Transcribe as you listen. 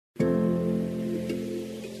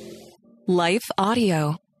Life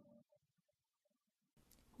Audio.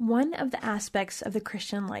 One of the aspects of the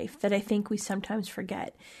Christian life that I think we sometimes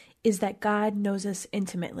forget is that God knows us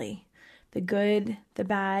intimately. The good, the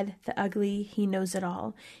bad, the ugly, He knows it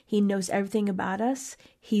all. He knows everything about us.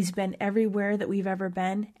 He's been everywhere that we've ever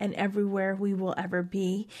been and everywhere we will ever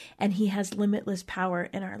be, and He has limitless power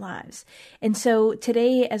in our lives. And so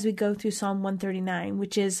today, as we go through Psalm 139,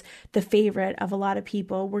 which is the favorite of a lot of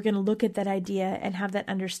people, we're going to look at that idea and have that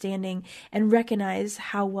understanding and recognize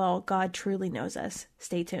how well God truly knows us.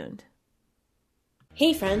 Stay tuned.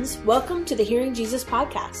 Hey friends, welcome to the Hearing Jesus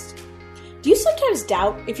podcast. Do you sometimes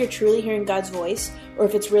doubt if you're truly hearing God's voice or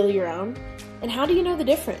if it's really your own? And how do you know the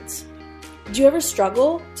difference? Do you ever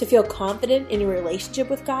struggle to feel confident in your relationship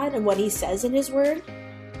with God and what He says in His Word?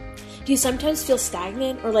 Do you sometimes feel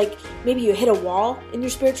stagnant or like maybe you hit a wall in your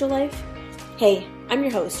spiritual life? Hey, I'm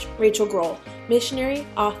your host, Rachel Grohl, missionary,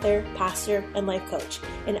 author, pastor, and life coach,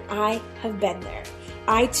 and I have been there.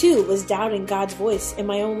 I too was doubting God's voice in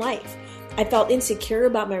my own life. I felt insecure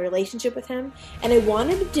about my relationship with Him, and I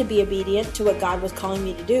wanted to be obedient to what God was calling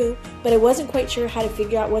me to do, but I wasn't quite sure how to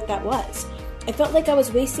figure out what that was. I felt like I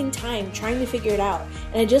was wasting time trying to figure it out,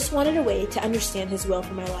 and I just wanted a way to understand His will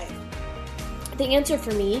for my life. The answer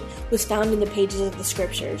for me was found in the pages of the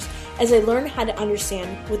Scriptures, as I learned how to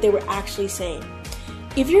understand what they were actually saying.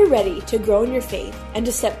 If you're ready to grow in your faith and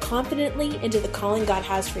to step confidently into the calling God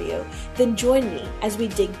has for you, then join me as we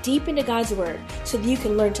dig deep into God's Word so that you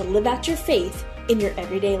can learn to live out your faith in your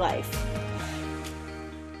everyday life.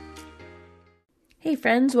 Hey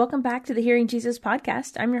friends, welcome back to the Hearing Jesus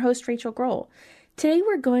podcast. I'm your host, Rachel Grohl. Today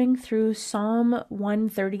we're going through Psalm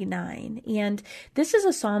 139, and this is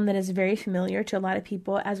a psalm that is very familiar to a lot of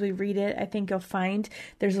people. As we read it, I think you'll find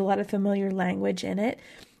there's a lot of familiar language in it.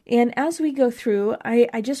 And as we go through,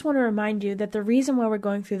 I just want to remind you that the reason why we're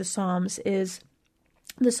going through the Psalms is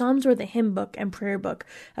the Psalms were the hymn book and prayer book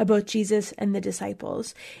of both Jesus and the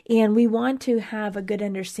disciples. And we want to have a good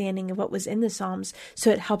understanding of what was in the Psalms so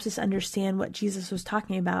it helps us understand what Jesus was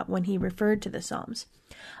talking about when He referred to the Psalms.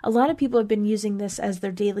 A lot of people have been using this as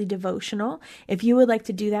their daily devotional. If you would like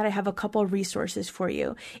to do that, I have a couple of resources for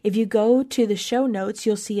you. If you go to the show notes,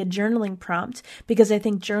 you'll see a journaling prompt because I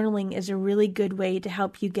think journaling is a really good way to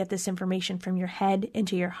help you get this information from your head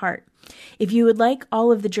into your heart. If you would like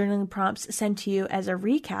all of the journaling prompts sent to you as a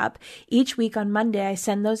recap, each week on Monday I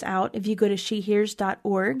send those out. If you go to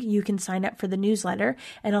shehears.org, you can sign up for the newsletter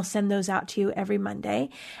and I'll send those out to you every Monday.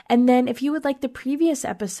 And then if you would like the previous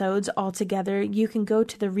episodes all together, you can go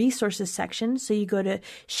to the resources section. So you go to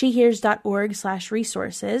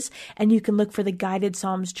shehears.org/resources and you can look for the guided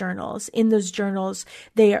Psalms journals. In those journals,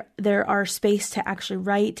 there are space to actually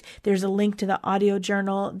write. There's a link to the audio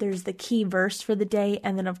journal. There's the key verse for the day.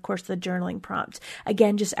 And then of course the journaling prompt.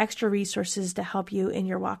 Again, just extra resources to help you in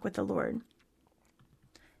your walk with the Lord.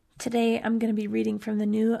 Today, I'm going to be reading from the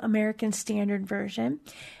New American Standard Version.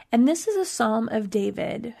 And this is a Psalm of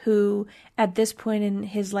David, who at this point in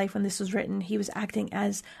his life when this was written, he was acting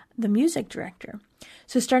as the music director.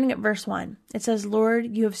 So starting at verse 1, it says,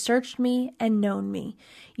 "Lord, you have searched me and known me.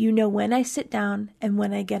 You know when I sit down and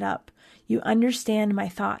when I get up. You understand my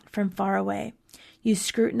thought from far away. You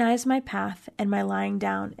scrutinize my path and my lying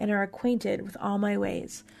down and are acquainted with all my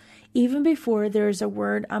ways. Even before there is a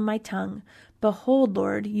word on my tongue, behold,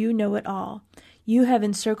 Lord, you know it all. You have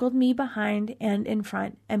encircled me behind and in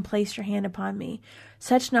front and placed your hand upon me.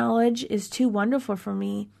 Such knowledge is too wonderful for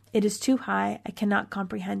me. It is too high. I cannot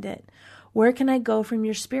comprehend it. Where can I go from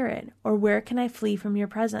your spirit? Or where can I flee from your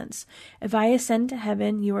presence? If I ascend to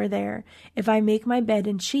heaven, you are there. If I make my bed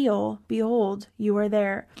in Sheol, behold, you are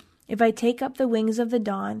there. If I take up the wings of the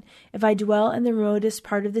dawn, if I dwell in the remotest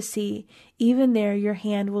part of the sea, even there your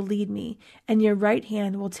hand will lead me, and your right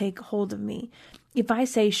hand will take hold of me. If I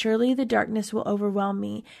say, surely the darkness will overwhelm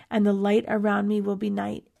me, and the light around me will be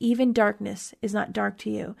night, even darkness is not dark to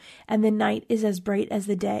you, and the night is as bright as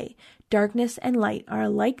the day. Darkness and light are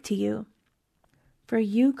alike to you. For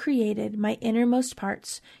you created my innermost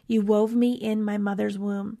parts. You wove me in my mother's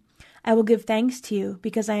womb. I will give thanks to you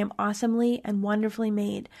because I am awesomely and wonderfully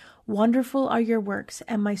made. Wonderful are your works,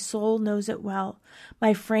 and my soul knows it well.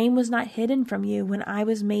 My frame was not hidden from you when I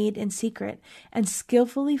was made in secret and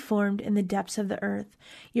skillfully formed in the depths of the earth.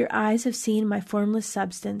 Your eyes have seen my formless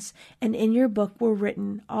substance, and in your book were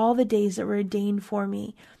written all the days that were ordained for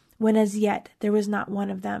me, when as yet there was not one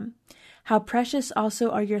of them. How precious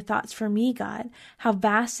also are your thoughts for me, God. How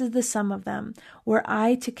vast is the sum of them. Were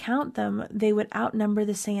I to count them, they would outnumber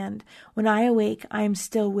the sand. When I awake, I am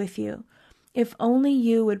still with you. If only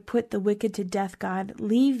you would put the wicked to death, God.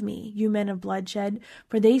 Leave me, you men of bloodshed,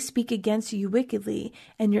 for they speak against you wickedly,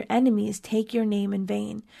 and your enemies take your name in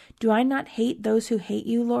vain. Do I not hate those who hate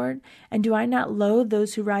you, Lord? And do I not loathe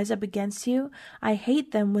those who rise up against you? I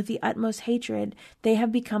hate them with the utmost hatred. They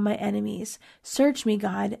have become my enemies. Search me,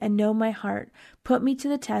 God, and know my heart. Put me to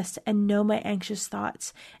the test and know my anxious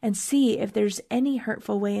thoughts, and see if there's any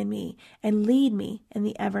hurtful way in me, and lead me in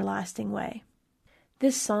the everlasting way.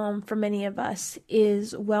 This psalm, for many of us,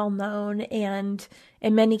 is well known and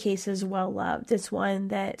in many cases well loved. It's one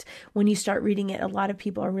that when you start reading it, a lot of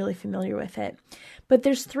people are really familiar with it. But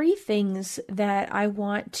there's three things that I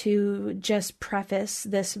want to just preface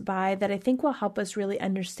this by that I think will help us really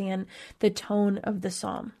understand the tone of the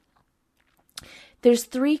psalm. There's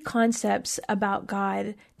three concepts about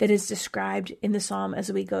God that is described in the psalm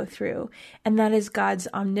as we go through, and that is God's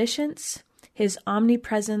omniscience, his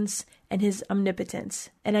omnipresence, and his omnipotence.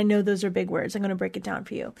 And I know those are big words. I'm going to break it down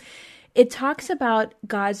for you. It talks about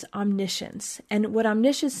God's omniscience. And what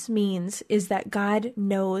omniscience means is that God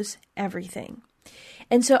knows everything.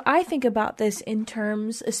 And so I think about this in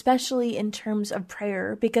terms, especially in terms of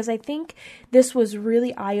prayer, because I think this was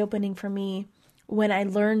really eye-opening for me when I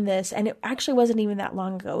learned this, and it actually wasn't even that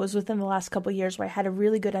long ago. It was within the last couple of years where I had a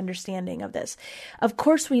really good understanding of this. Of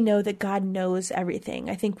course, we know that God knows everything.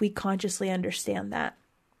 I think we consciously understand that.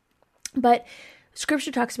 But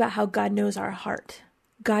Scripture talks about how God knows our heart.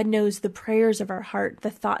 God knows the prayers of our heart,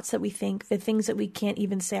 the thoughts that we think, the things that we can't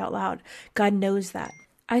even say out loud. God knows that.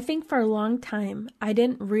 I think for a long time, I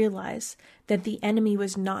didn't realize that the enemy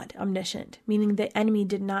was not omniscient, meaning the enemy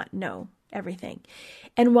did not know everything.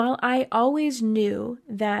 And while I always knew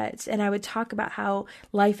that, and I would talk about how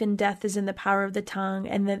life and death is in the power of the tongue,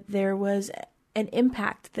 and that there was an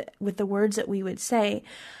impact with the words that we would say,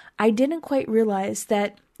 I didn't quite realize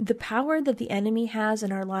that the power that the enemy has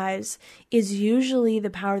in our lives is usually the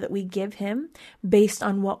power that we give him based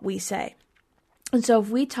on what we say. And so if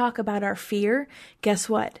we talk about our fear, guess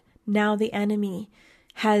what? Now the enemy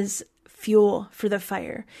has fuel for the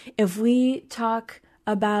fire. If we talk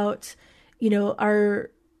about, our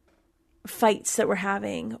fights that we're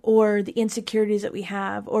having, or the insecurities that we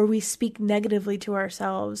have, or we speak negatively to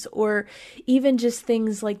ourselves, or even just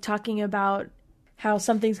things like talking about how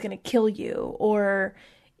something's going to kill you, or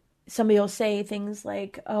somebody will say things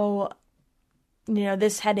like,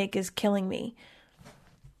 this headache is killing me.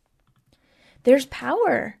 There's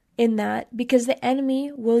power in that because the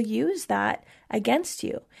enemy will use that against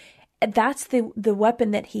you. That's the weapon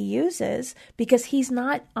that he uses because he's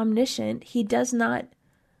not omniscient. He does not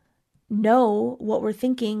know what we're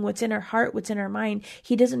thinking, what's in our heart, what's in our mind.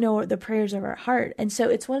 He doesn't know the prayers of our heart. And so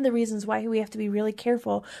it's one of the reasons why we have to be really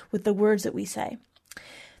careful with the words that we say.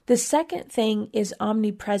 The second thing is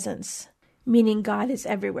omnipresence, meaning God is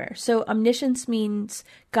everywhere. So omniscience means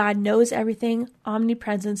God knows everything.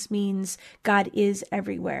 Omnipresence means God is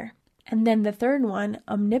everywhere. And then the third one,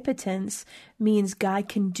 omnipotence, means God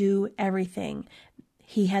can do everything.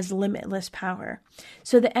 He has limitless power.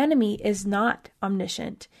 So the enemy is not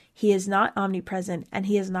omniscient. He is not omnipresent, and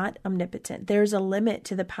he is not omnipotent. There's a limit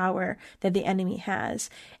to the power that the enemy has.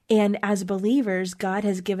 And as believers, God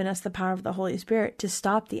has given us the power of the Holy Spirit to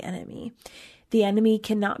stop the enemy. The enemy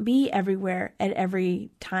cannot be everywhere at every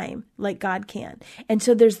time like God can. And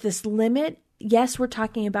so there's this limit. Yes, we're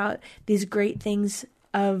talking about these great things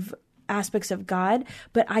of aspects of God,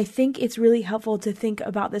 but I think it's really helpful to think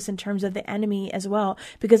about this in terms of the enemy as well,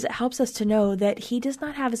 because it helps us to know that he does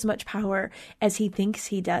not have as much power as he thinks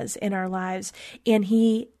he does in our lives, and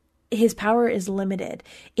his power is limited.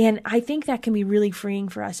 And I think that can be really freeing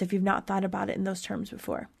for us if you've not thought about it in those terms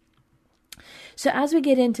before. So as we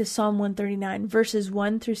get into Psalm 139, verses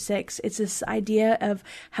 1 through 6, it's this idea of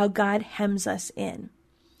how God hems us in.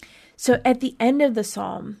 So at the end of the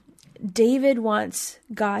psalm, David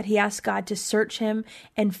he asks God to search him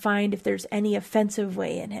and find if there's any offensive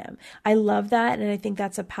way in him. I love that, and I think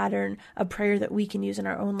that's a pattern of prayer that we can use in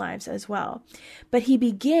our own lives as well. But he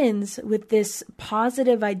begins with this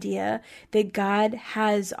positive idea that God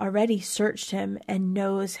has already searched him and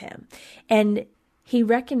knows him. And he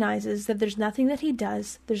recognizes that there's nothing that he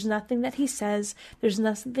does, there's nothing that he says, there's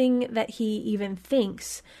nothing that he even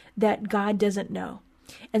thinks that God doesn't know.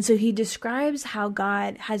 And so he describes how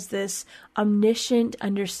God has this omniscient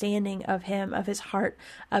understanding of him, of his heart,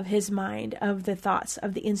 of his mind, of the thoughts,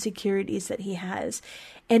 of the insecurities that he has.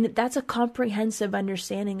 And that's a comprehensive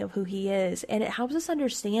understanding of who he is. And it helps us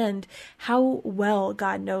understand how well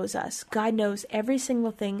God knows us. God knows every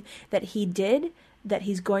single thing that he did, that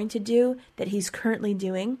he's going to do, that he's currently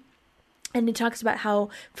doing. And he talks about how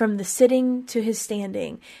from the sitting to his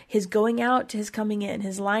standing, his going out to his coming in,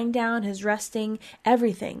 his lying down, his resting,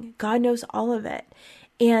 everything. God knows all of it.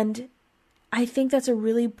 And I think that's a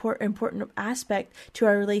really important aspect to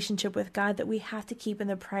our relationship with God that we have to keep in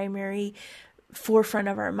the primary forefront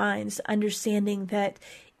of our minds, understanding that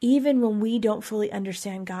even when we don't fully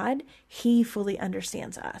understand God, He fully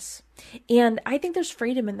understands us. And I think there's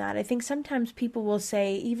freedom in that. I think sometimes people will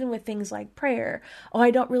say, even with things like prayer, oh, I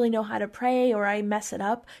don't really know how to pray, or I mess it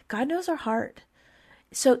up. God knows our heart.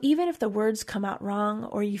 So even if the words come out wrong,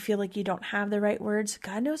 or you feel like you don't have the right words,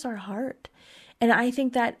 God knows our heart. And I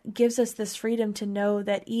think that gives us this freedom to know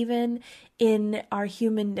that even in our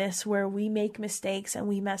humanness where we make mistakes and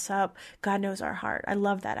we mess up, God knows our heart. I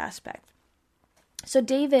love that aspect. So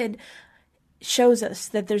David shows us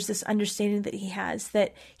that there's this understanding that he has,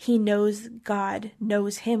 that he knows God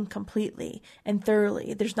knows him completely and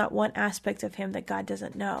thoroughly. There's not one aspect of him that God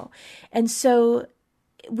doesn't know. And so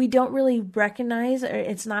we don't really recognize, or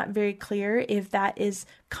it's not very clear if that is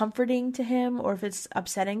comforting to him or if it's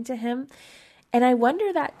upsetting to him. And I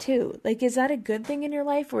wonder that too. Like, is that a good thing in your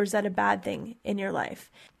life, or is that a bad thing in your life?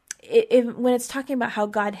 When it's talking about how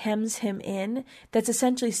God hems him in, that's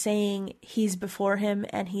essentially saying he's before him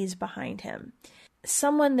and he's behind him.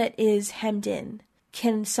 Someone that is hemmed in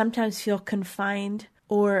can sometimes feel confined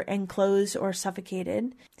or enclosed or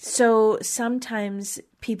suffocated. So sometimes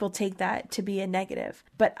people take that to be a negative.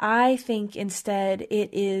 But I think instead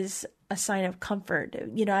it is a sign of comfort.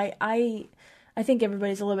 You know, I think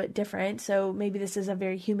everybody's a little bit different, so maybe this is a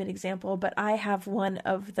very human example, but I have one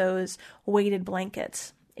of those weighted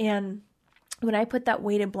blankets. And when I put that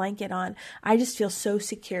weighted blanket on, I just feel so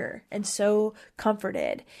secure and so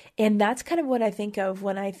comforted. And that's kind of what I think of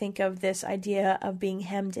when I think of this idea of being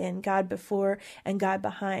hemmed in, God before and God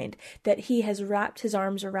behind, that He has wrapped His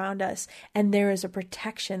arms around us and there is a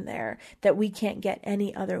protection there that we can't get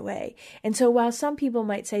any other way. And so while some people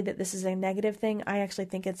might say that this is a negative thing, I actually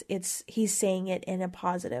think He's saying it in a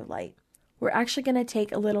positive light. We're actually going to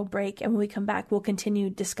take a little break, and when we come back, we'll continue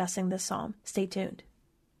discussing this psalm. Stay tuned.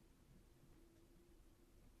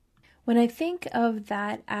 When I think of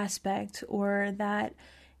that aspect or that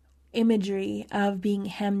imagery of being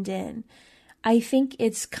hemmed in, I think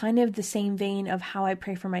it's kind of the same vein of how I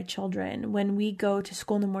pray for my children. When we go to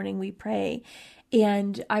school in the morning, we pray.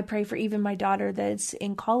 And I pray for even my daughter that's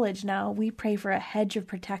in college now. We pray for a hedge of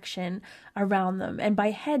protection around them. And by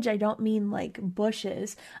hedge, I don't mean like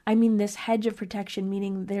bushes. I mean this hedge of protection,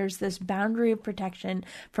 meaning there's this boundary of protection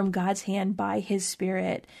from God's hand by His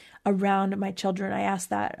Spirit around my children. I ask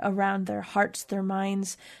that around their hearts, their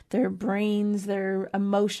minds, their brains, their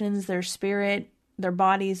emotions, their spirit, their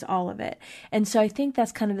bodies, all of it. And so I think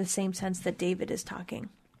that's kind of the same sense that David is talking.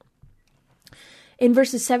 In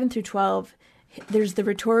verses 7 through 12, there's the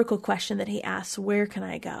rhetorical question that he asks, where can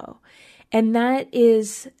I go? And that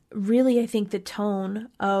is really, I think, the tone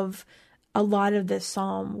of a lot of this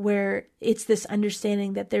psalm, where it's this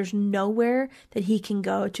understanding that there's nowhere that he can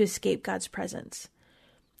go to escape God's presence.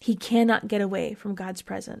 He cannot get away from God's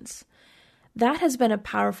presence. That has been a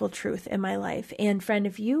powerful truth in my life. And friend,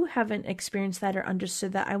 if you haven't experienced that or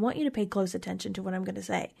understood that, I want you to pay close attention to what I'm going to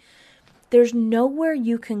say. There's nowhere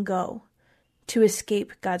you can go to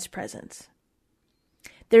escape God's presence.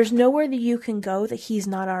 There's nowhere that you can go that He's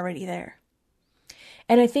not already there.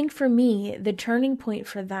 And I think for me, the turning point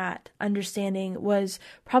for that understanding was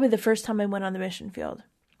probably the first time I went on the mission field.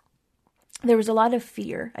 There was a lot of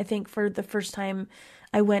fear, I think, for the first time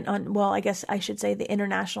I went on, well, I guess I should say the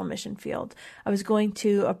international mission field. I was going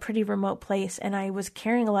to a pretty remote place, and I was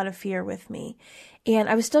carrying a lot of fear with me. And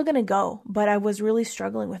I was still going to go, but I was really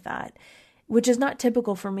struggling with that, which is not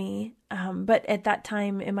typical for me. But at that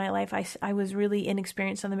time in my life, I was really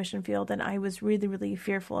inexperienced on the mission field, and I was really, really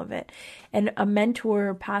fearful of it. And a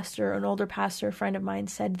mentor, pastor, an older pastor, a friend of mine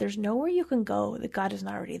said, there's nowhere you can go that God is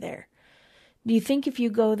not already there. Do you think if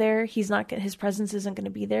you go there, His presence isn't going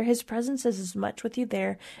to be there? His presence is as much with you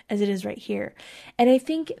there as it is right here. And I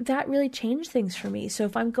think that really changed things for me. So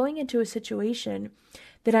if I'm going into a situation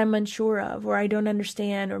that I'm unsure of, or I don't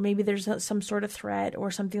understand, or maybe there's some sort of threat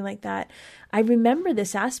or something like that, I remember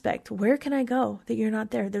this aspect. Where can I go that you're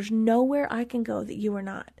not there? There's nowhere I can go that you are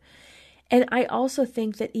not. And I also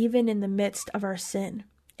think that even in the midst of our sin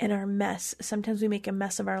and our mess, sometimes we make a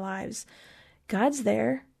mess of our lives, God's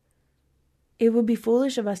there. It would be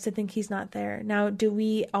foolish of us to think He's not there. Now, do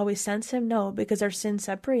we always sense Him? No, because our sin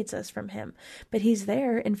separates us from Him. But He's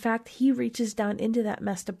there. In fact, He reaches down into that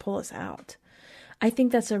mess to pull us out. I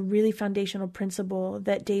think that's a really foundational principle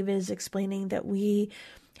that David is explaining that we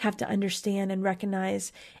have to understand and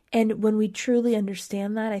recognize. And when we truly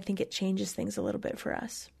understand that, I think it changes things a little bit for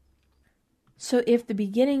us. So if the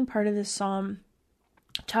beginning part of this psalm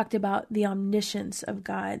talked about the omniscience of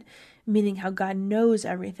God, meaning how God knows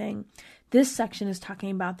everything, this section is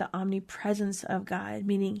talking about the omnipresence of God,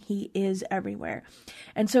 meaning he is everywhere.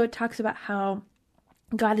 And so it talks about how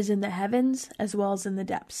God is in the heavens as well as in the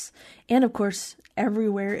depths, and of course,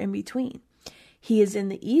 everywhere in between. He is in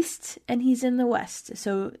the east and he's in the west.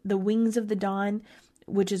 So the wings of the dawn,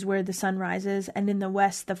 which is where the sun rises, and in the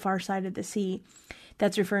west, the far side of the sea,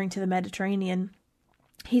 that's referring to the Mediterranean.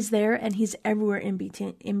 He's there and he's everywhere in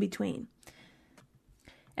between.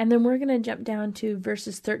 And then we're going to jump down to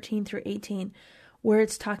verses 13 through 18, where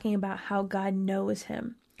it's talking about how God knows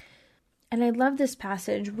him. And I love this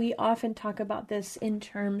passage. We often talk about this in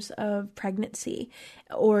terms of pregnancy,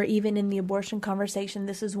 or even in the abortion conversation.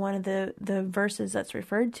 This is one of the verses that's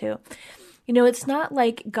referred to. You know, it's not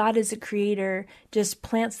like God as a creator just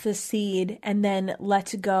plants the seed and then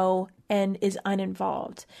lets go and is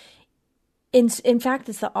uninvolved. In fact,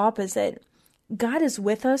 it's the opposite. God is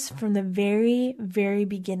with us from the very, very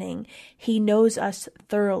beginning. He knows us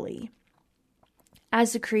thoroughly.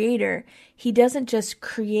 As a creator, he doesn't just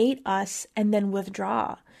create us and then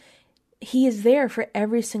withdraw. He is there for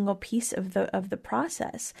every single piece of the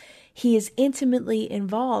process. He is intimately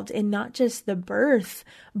involved in not just the birth,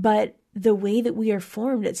 but the way that we are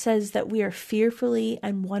formed. It says that we are fearfully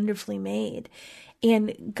and wonderfully made.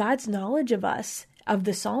 And God's knowledge of us, of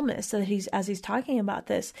the psalmist, that as he's talking about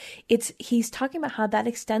this, he's talking about how that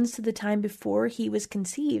extends to the time before he was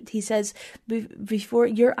conceived. He says, before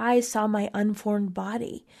your eyes saw my unformed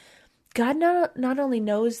body. God not only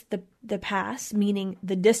knows the past, meaning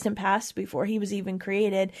the distant past before he was even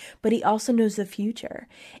created, but he also knows the future.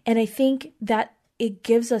 And I think that it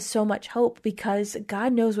gives us so much hope because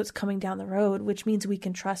God knows what's coming down the road, which means we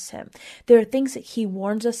can trust him. There are things that he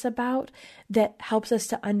warns us about that helps us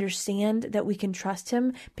to understand that we can trust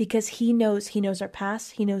him because he knows our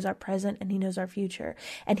past, he knows our present, and he knows our future.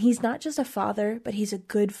 And he's not just a father, but he's a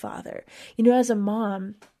good father. You know, as a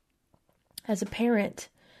mom, as a parent,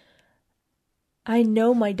 I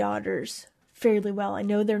know my daughters fairly well. I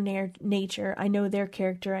know their nature. I know their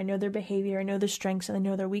character. I know their behavior. I know their strengths and I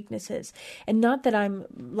know their weaknesses. And not that I'm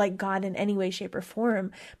like God in any way, shape, or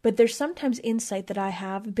form, but there's sometimes insight that I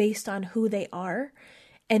have based on who they are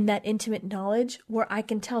and that intimate knowledge where I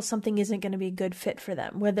can tell something isn't going to be a good fit for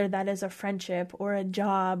them, whether that is a friendship or a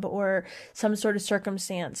job or some sort of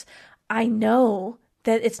circumstance. I know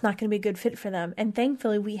that it's not going to be a good fit for them. And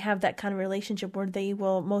thankfully, we have that kind of relationship where they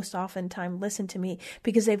will most often time listen to me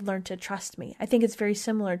because they've learned to trust me. I think it's very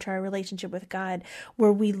similar to our relationship with God,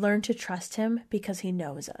 where we learn to trust him because he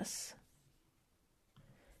knows us.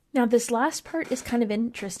 Now, this last part is kind of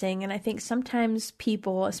interesting, and I think sometimes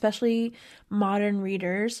people, especially modern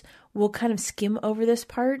readers, will kind of skim over this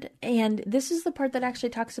part, and this is the part that actually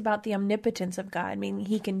talks about the omnipotence of God, meaning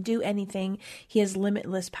he can do anything, he has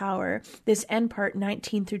limitless power. This end part,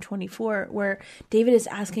 19 through 24, where David is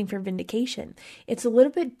asking for vindication. It's a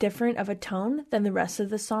little bit different of a tone than the rest of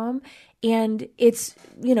the psalm, and it's,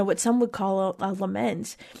 what some would call a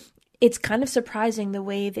lament. It's kind of surprising the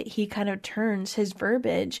way that he kind of turns his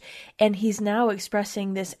verbiage, and he's now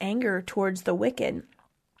expressing this anger towards the wicked,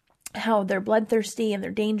 how they're bloodthirsty and they're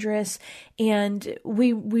dangerous. And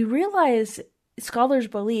we realize, scholars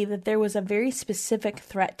believe that there was a very specific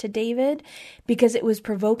threat to David because it was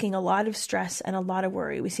provoking a lot of stress and a lot of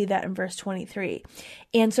worry. We see that in verse 23.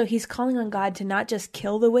 And so he's calling on God to not just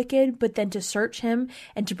kill the wicked, but then to search him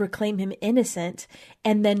and to proclaim him innocent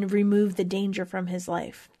and then remove the danger from his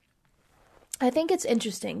life. I think it's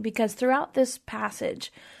interesting because throughout this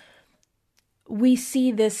passage, we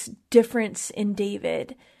see this difference in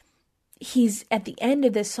David. He's at the end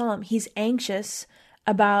of this psalm, he's anxious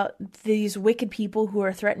about these wicked people who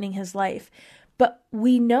are threatening his life. But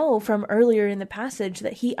we know from earlier in the passage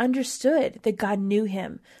that he understood that God knew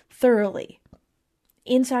him thoroughly,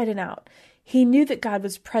 inside and out. He knew that God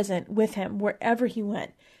was present with him wherever he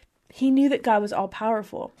went. He knew that God was all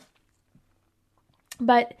powerful.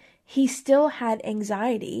 But he still had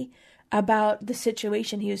anxiety about the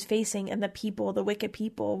situation he was facing and the people, the wicked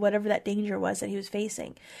people, whatever that danger was that he was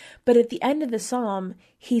facing. But at the end of the psalm,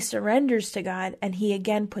 he surrenders to God and he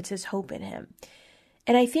again puts his hope in him.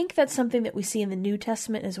 And I think that's something that we see in the New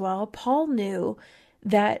Testament as well. Paul knew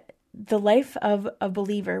that the life of a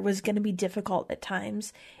believer was going to be difficult at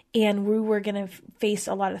times, and we were going to face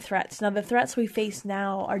a lot of threats. Now, the threats we face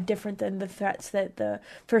now are different than the threats that the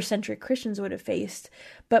first century Christians would have faced.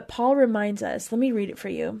 But Paul reminds us, let me read it for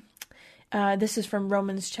you. This is from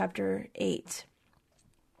Romans chapter 8.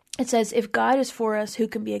 It says, if God is for us, who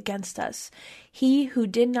can be against us? He who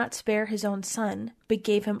did not spare his own son, but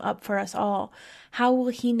gave him up for us all, how will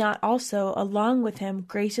he not also, along with him,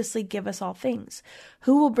 graciously give us all things?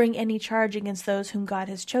 Who will bring any charge against those whom God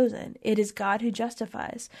has chosen? It is God who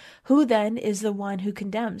justifies. Who then is the one who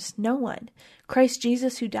condemns? No one. Christ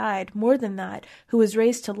Jesus, who died, more than that, who was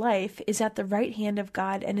raised to life, is at the right hand of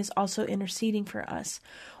God and is also interceding for us.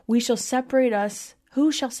 Who shall separate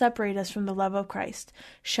us from the love of Christ?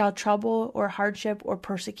 Shall trouble or hardship or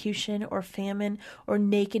persecution or famine or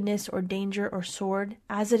nakedness or danger or sword?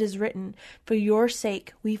 As it is written, for your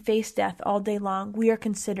sake we face death all day long. We are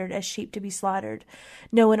considered as sheep to be slaughtered.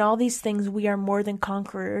 No, in all these things we are more than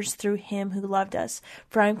conquerors through him who loved us.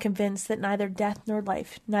 For I am convinced that neither death nor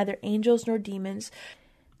life, neither angels nor demons,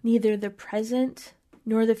 neither the present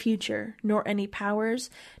nor the future, nor any powers,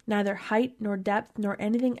 neither height nor depth, nor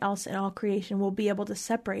anything else in all creation will be able to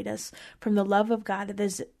separate us from the love of God that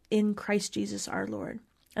is in Christ Jesus our Lord.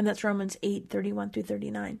 And that's Romans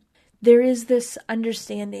 8:31-39. There is this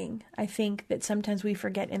understanding, I think, that sometimes we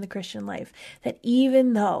forget in the Christian life, that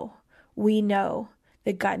even though we know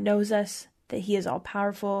that God knows us, that he is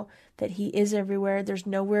all-powerful, that he is everywhere, there's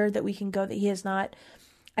nowhere that we can go that he is not,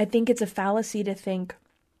 I think it's a fallacy to think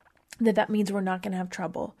that means we're not going to have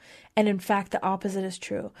trouble. And in fact, the opposite is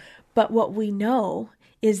true. But what we know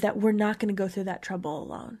is that we're not going to go through that trouble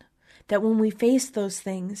alone. That when we face those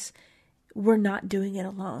things, we're not doing it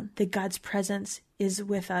alone. That God's presence is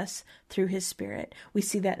with us through his Spirit. We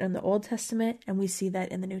see that in the Old Testament and we see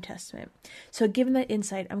that in the New Testament. So given that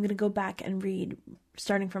insight, I'm going to go back and read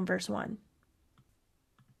starting from verse 1.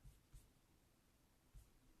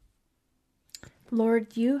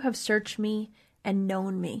 Lord, you have searched me and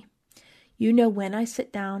known me. You know when I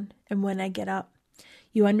sit down and when I get up.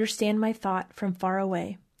 You understand my thought from far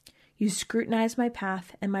away. You scrutinize my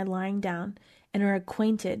path and my lying down, and are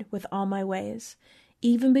acquainted with all my ways.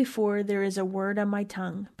 Even before there is a word on my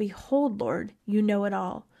tongue, behold, Lord, you know it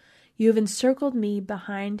all. You have encircled me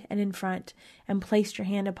behind and in front, and placed your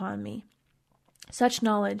hand upon me. Such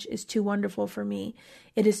knowledge is too wonderful for me.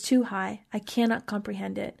 It is too high. I cannot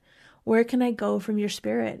comprehend it. Where can I go from your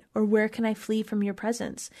spirit? Or where can I flee from your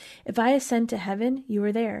presence? If I ascend to heaven, you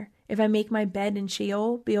are there. If I make my bed in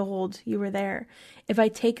Sheol, behold, you are there. If I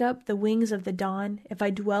take up the wings of the dawn, if I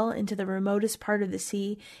dwell into the remotest part of the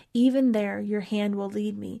sea, even there your hand will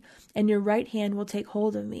lead me, and your right hand will take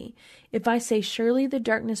hold of me. If I say, surely the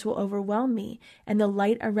darkness will overwhelm me, and the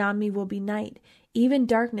light around me will be night, even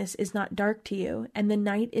darkness is not dark to you, and the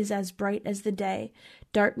night is as bright as the day.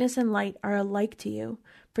 Darkness and light are alike to you.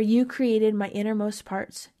 For you created my innermost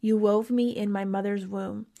parts. You wove me in my mother's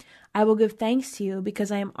womb. I will give thanks to you because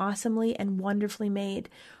I am awesomely and wonderfully made.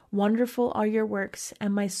 Wonderful are your works,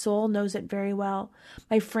 and my soul knows it very well.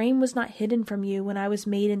 My frame was not hidden from you when I was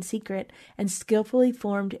made in secret and skillfully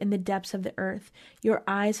formed in the depths of the earth. Your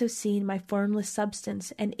eyes have seen my formless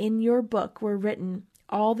substance, and in your book were written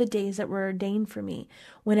all the days that were ordained for me,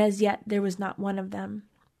 when as yet there was not one of them.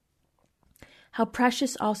 How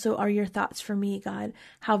precious also are your thoughts for me, God.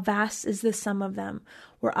 How vast is the sum of them.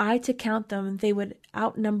 Were I to count them, they would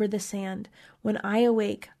outnumber the sand. When I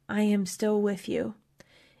awake, I am still with you.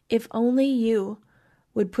 If only you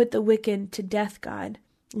would put the wicked to death, God.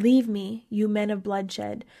 Leave me, you men of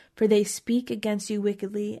bloodshed, for they speak against you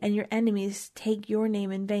wickedly, and your enemies take your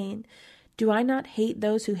name in vain. Do I not hate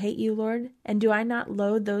those who hate you, Lord? And do I not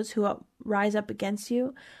loathe those who rise up against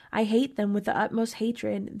you? I hate them with the utmost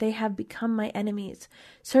hatred. They have become my enemies.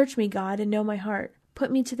 Search me, God, and know my heart.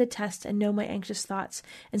 Put me to the test and know my anxious thoughts,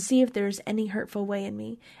 and see if there is any hurtful way in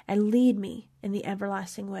me, and lead me in the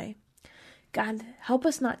everlasting way. God, help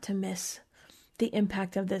us not to miss the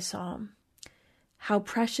impact of this psalm. How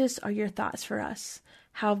precious are your thoughts for us.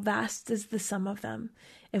 How vast is the sum of them.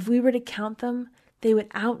 If we were to count them, they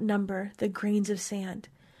would outnumber the grains of sand.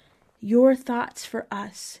 Your thoughts for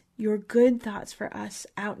us, your good thoughts for us,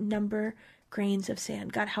 outnumber grains of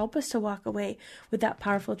sand. God, help us to walk away with that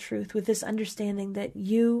powerful truth, with this understanding that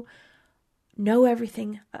you know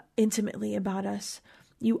everything intimately about us.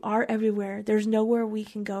 You are everywhere. There's nowhere we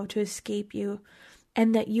can go to escape you,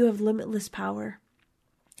 and that you have limitless power.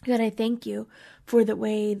 God, I thank you for the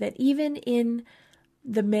way that even in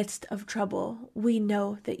the midst of trouble, we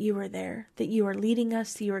know that you are there, that you are leading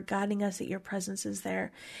us, that you are guiding us, that your presence is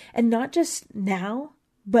there. And not just now,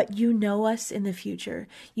 but you know us in the future.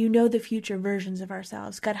 You know the future versions of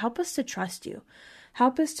ourselves. God, help us to trust you.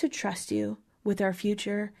 Help us to trust you with our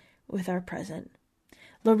future, with our present.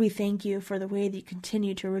 Lord, we thank you for the way that you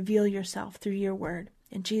continue to reveal yourself through your word.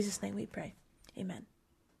 In Jesus' name we pray. Amen.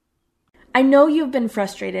 I know you've been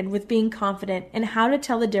frustrated with being confident in how to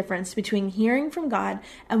tell the difference between hearing from God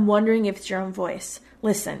and wondering if it's your own voice.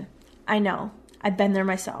 Listen, I know. I've been there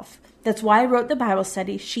myself. That's why I wrote the Bible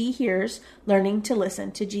study, She Hears, Learning to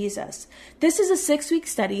Listen to Jesus. This is a 6-week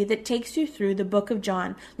study that takes you through the book of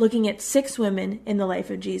John, looking at 6 women in the life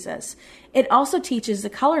of Jesus. It also teaches the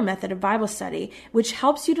color method of Bible study, which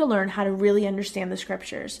helps you to learn how to really understand the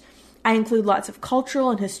scriptures. I include lots of cultural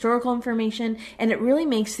and historical information, and it really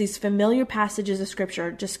makes these familiar passages of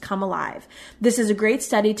scripture just come alive. This is a great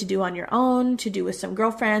study to do on your own, to do with some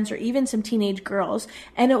girlfriends, or even some teenage girls,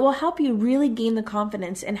 and it will help you really gain the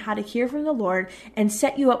confidence in how to hear from the Lord and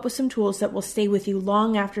set you up with some tools that will stay with you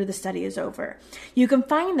long after the study is over. You can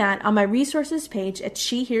find that on my resources page at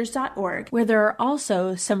shehears.org, where there are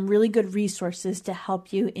also some really good resources to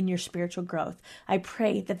help you in your spiritual growth. I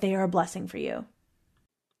pray that they are a blessing for you.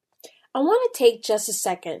 I want to take just a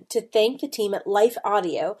second to thank the team at Life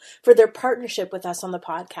Audio for their partnership with us on the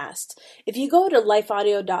podcast. If you go to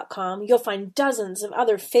lifeaudio.com, you'll find dozens of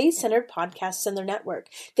other faith-centered podcasts in their network.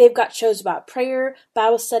 They've got shows about prayer,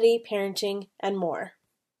 Bible study, parenting, and more.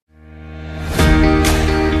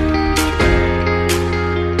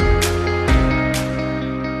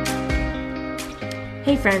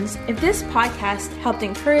 Hey friends, if this podcast helped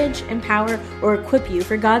encourage, empower, or equip you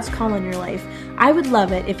for God's call in your life, I would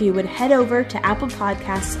love it if you would head over to Apple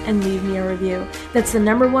Podcasts and leave me a review. That's the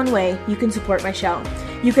 #1 way you can support my show.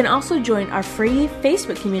 You can also join our free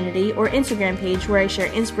Facebook community or Instagram page where I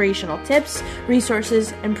share inspirational tips,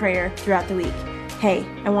 resources, and prayer throughout the week. Hey,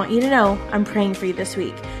 I want you to know I'm praying for you this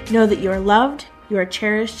week. Know that you are loved, you are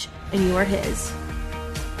cherished, and you are His.